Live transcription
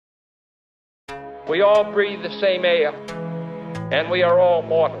We all breathe the same air, and we are all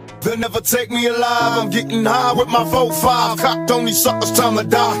mortal. They'll never take me alive. I'm getting high with my 4-5. Cocked on these suckers, time to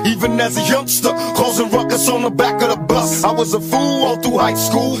die. Even as a youngster, causing ruckus on the back of the bus. I was a fool all through high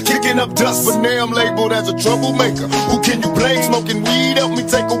school, kicking up dust. But now I'm labeled as a troublemaker. Who can you blame? Smoking weed help me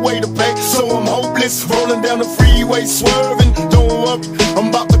take away the pain. So I'm hopeless, rolling down the freeway, swerving. Don't worry, I'm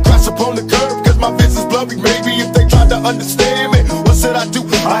about to crash upon the curb, cause my vision's blurry. Maybe if they tried to understand me, what should I do?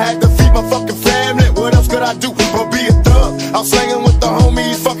 I had to feed my fucking family. What else could I do but be a thug? I'm slanging with the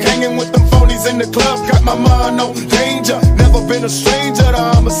homies, fuck hanging with them phonies in the club. Got my mind on danger, never been a stranger to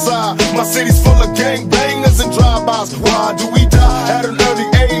homicide. My city's full of gangbangers and drive-bys. Why do we die at an early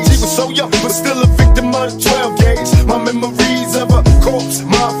age? He was so young, but still a victim of the 12 gauge. My memories of a corpse,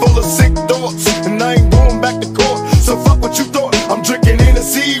 mind full of sick thoughts, and I ain't going back to court. So fuck what you thought. I'm drinking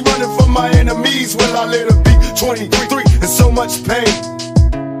Hennessy, running from my enemies. Will I let it be 23 and so much pain?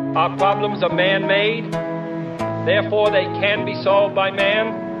 Our problems are man-made, therefore they can be solved by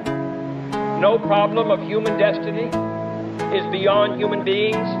man. No problem of human destiny is beyond human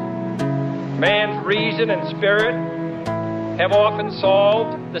beings. Man's reason and spirit have often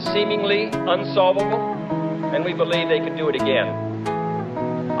solved the seemingly unsolvable, and we believe they can do it again.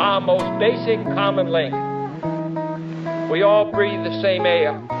 Our most basic common link. We all breathe the same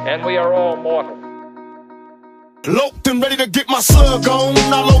air, and we are all mortal. Loped and ready to get my slug on.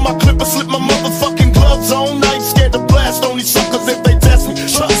 I load my clip and slip my motherfucking gloves on. I ain't scared to blast on these suckers if they test me.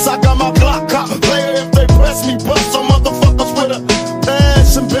 Trust, I got my Glock cop player if they press me. Bust some motherfuckers with a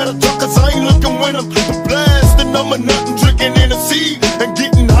passion. Better truckers, I ain't looking with them. Blasting, I'm a nut and drinking Hennessy and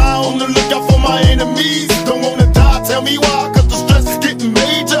getting high on the lookout for my enemies. Don't wanna die, tell me why, cause the stress getting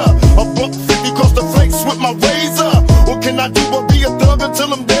major. A $150 cost the face with my razor. What can I do but be a thug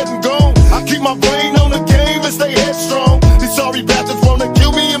until I'm dead and gone? I keep my brain on the game and stay headstrong. These sorry bastards wanna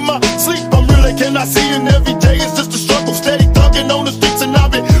kill me in my sleep. I'm really cannot see, and every day is just a struggle. Steady thugging on the streets and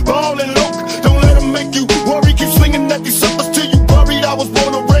I've been ballin' low. Don't let them make you worry. Keep swinging at these suckers till you buried. I was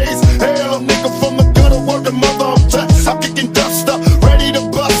born and raised hell, nigga from the gutter, working mother. I'm kicking dust up, ready to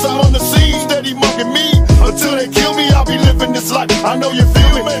bust. I'm on the scene, steady mugging me until they kill me. I'll be living this life. I know you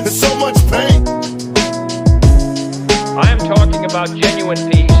feel me. There's so much pain. I am talking about genuine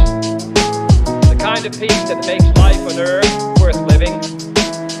peace. The kind of peace that makes life on earth worth living.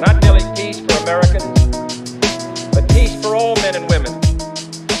 Not merely peace for Americans, but peace for all men and women.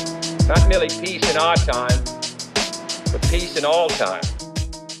 Not merely peace in our time, but peace in all time.